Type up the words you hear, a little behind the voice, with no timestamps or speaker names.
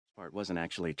part wasn't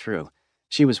actually true.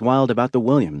 She was wild about the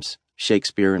Williams,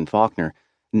 Shakespeare and Faulkner,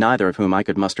 neither of whom I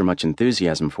could muster much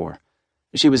enthusiasm for.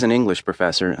 She was an English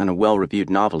professor and a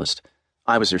well-reviewed novelist.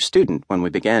 I was her student when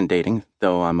we began dating,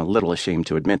 though I'm a little ashamed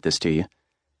to admit this to you.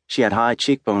 She had high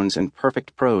cheekbones and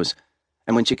perfect prose,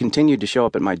 and when she continued to show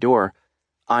up at my door,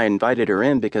 I invited her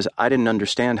in because I didn't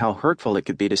understand how hurtful it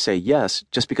could be to say yes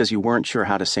just because you weren't sure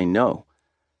how to say no.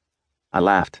 I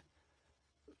laughed.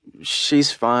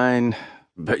 She's fine,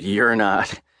 but you're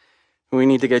not. We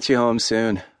need to get you home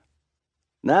soon.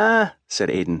 Nah, said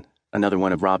Aiden, another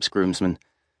one of Rob's groomsmen.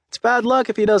 It's bad luck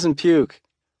if he doesn't puke.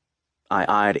 I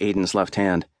eyed Aiden's left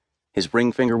hand. His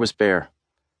ring finger was bare.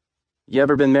 You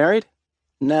ever been married?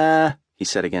 Nah, he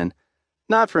said again.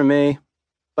 Not for me,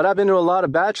 but I've been to a lot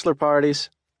of bachelor parties.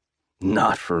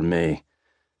 Not for me.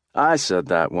 I said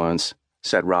that once,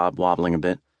 said Rob, wobbling a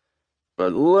bit.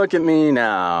 But look at me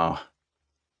now.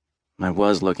 I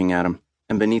was looking at him,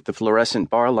 and beneath the fluorescent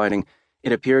bar lighting,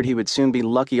 it appeared he would soon be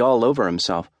lucky all over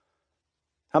himself.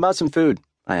 How about some food?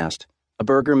 I asked. A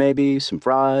burger, maybe? Some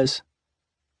fries?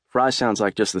 Fries sounds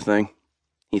like just the thing.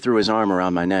 He threw his arm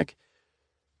around my neck.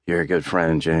 You're a good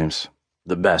friend, James.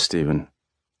 The best, even.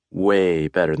 Way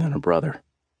better than a brother.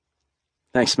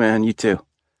 Thanks, man. You too.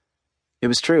 It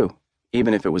was true,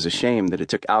 even if it was a shame that it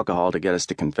took alcohol to get us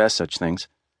to confess such things.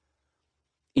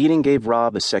 Eating gave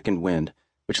Rob a second wind,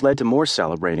 which led to more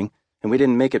celebrating, and we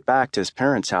didn't make it back to his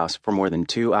parents' house for more than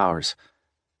 2 hours.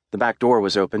 The back door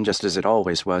was open just as it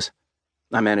always was.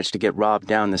 I managed to get Rob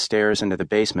down the stairs into the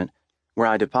basement, where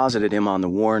I deposited him on the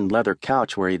worn leather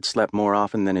couch where he'd slept more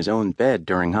often than his own bed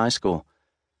during high school.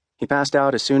 He passed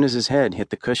out as soon as his head hit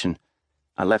the cushion.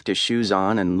 I left his shoes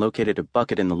on and located a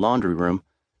bucket in the laundry room,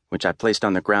 which I placed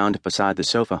on the ground beside the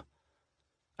sofa.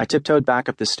 I tiptoed back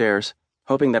up the stairs,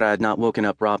 hoping that I had not woken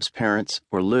up Rob's parents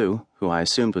or Lou, who I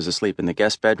assumed was asleep in the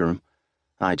guest bedroom.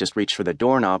 I just reached for the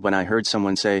doorknob when I heard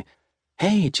someone say,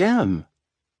 Hey, Jim!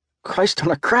 Christ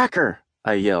on a cracker!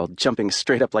 I yelled, jumping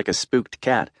straight up like a spooked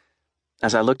cat.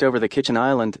 As I looked over the kitchen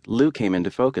island, Lou came into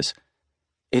focus.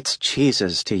 It's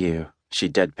cheeses to you, she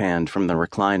deadpanned from the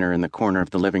recliner in the corner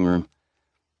of the living room.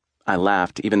 I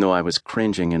laughed, even though I was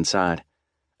cringing inside.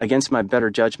 Against my better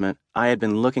judgment, I had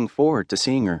been looking forward to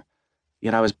seeing her.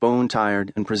 Yet I was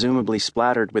bone-tired and presumably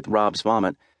splattered with Rob's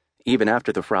vomit. Even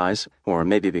after the fries, or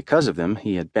maybe because of them,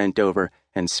 he had bent over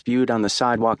and spewed on the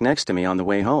sidewalk next to me on the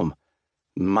way home.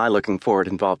 My looking forward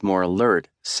involved more alert,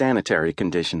 sanitary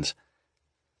conditions.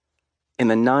 In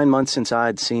the 9 months since I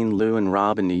had seen Lou and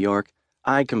Rob in New York,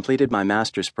 I had completed my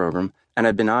master's program and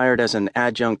had been hired as an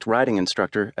adjunct writing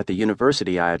instructor at the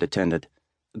university I had attended.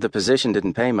 The position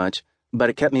didn't pay much, but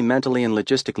it kept me mentally and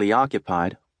logistically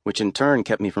occupied, which in turn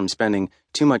kept me from spending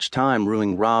too much time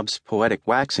ruining Rob's poetic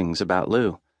waxings about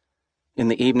Lou. In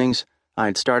the evenings, I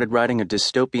had started writing a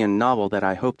dystopian novel that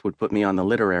I hoped would put me on the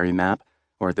literary map,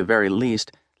 or at the very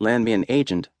least, land me an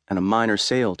agent and a minor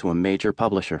sale to a major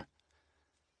publisher.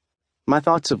 My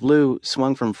thoughts of Lou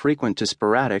swung from frequent to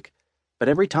sporadic, but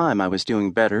every time I was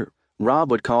doing better, Rob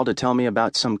would call to tell me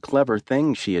about some clever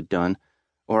thing she had done,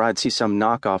 or I'd see some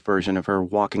knockoff version of her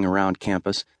walking around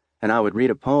campus, and I would read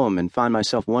a poem and find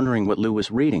myself wondering what Lou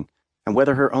was reading, and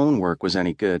whether her own work was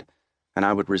any good, and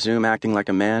I would resume acting like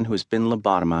a man who has been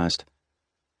lobotomized.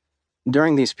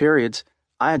 During these periods,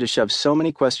 I had to shove so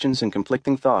many questions and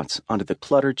conflicting thoughts onto the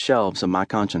cluttered shelves of my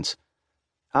conscience.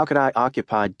 How could I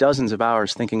occupy dozens of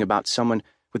hours thinking about someone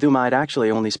with whom I had actually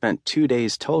only spent 2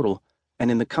 days total, and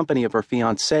in the company of her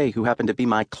fiancé who happened to be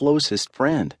my closest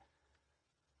friend?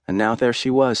 And now there she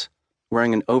was,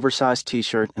 wearing an oversized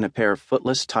t-shirt and a pair of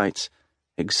footless tights,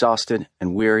 exhausted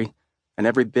and weary, and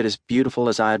every bit as beautiful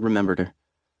as I had remembered her.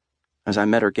 As I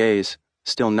met her gaze,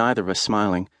 still neither of us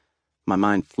smiling, my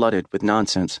mind flooded with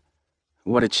nonsense.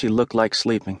 What did she look like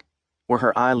sleeping? Were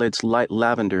her eyelids light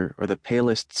lavender or the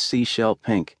palest seashell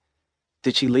pink?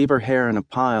 Did she leave her hair in a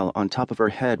pile on top of her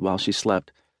head while she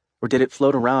slept, or did it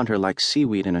float around her like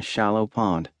seaweed in a shallow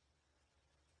pond?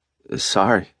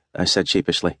 Sorry, I said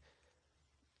sheepishly.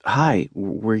 Hi,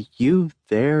 were you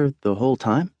there the whole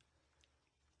time?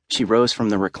 She rose from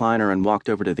the recliner and walked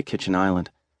over to the kitchen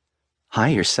island. Hi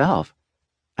yourself.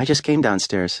 I just came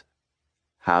downstairs.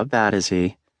 How bad is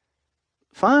he?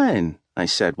 Fine, I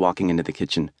said, walking into the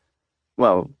kitchen.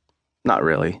 Well, not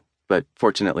really, but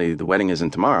fortunately the wedding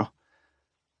isn't tomorrow.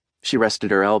 She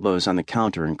rested her elbows on the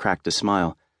counter and cracked a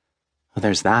smile. Well,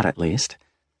 there's that at least.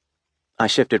 I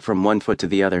shifted from one foot to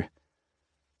the other.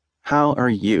 How are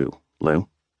you, Lou?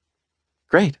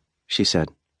 Great, she said,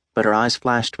 but her eyes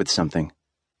flashed with something.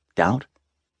 Doubt?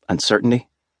 Uncertainty?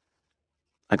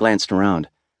 I glanced around.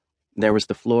 There was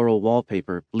the floral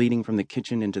wallpaper bleeding from the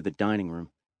kitchen into the dining room.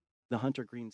 The hunter green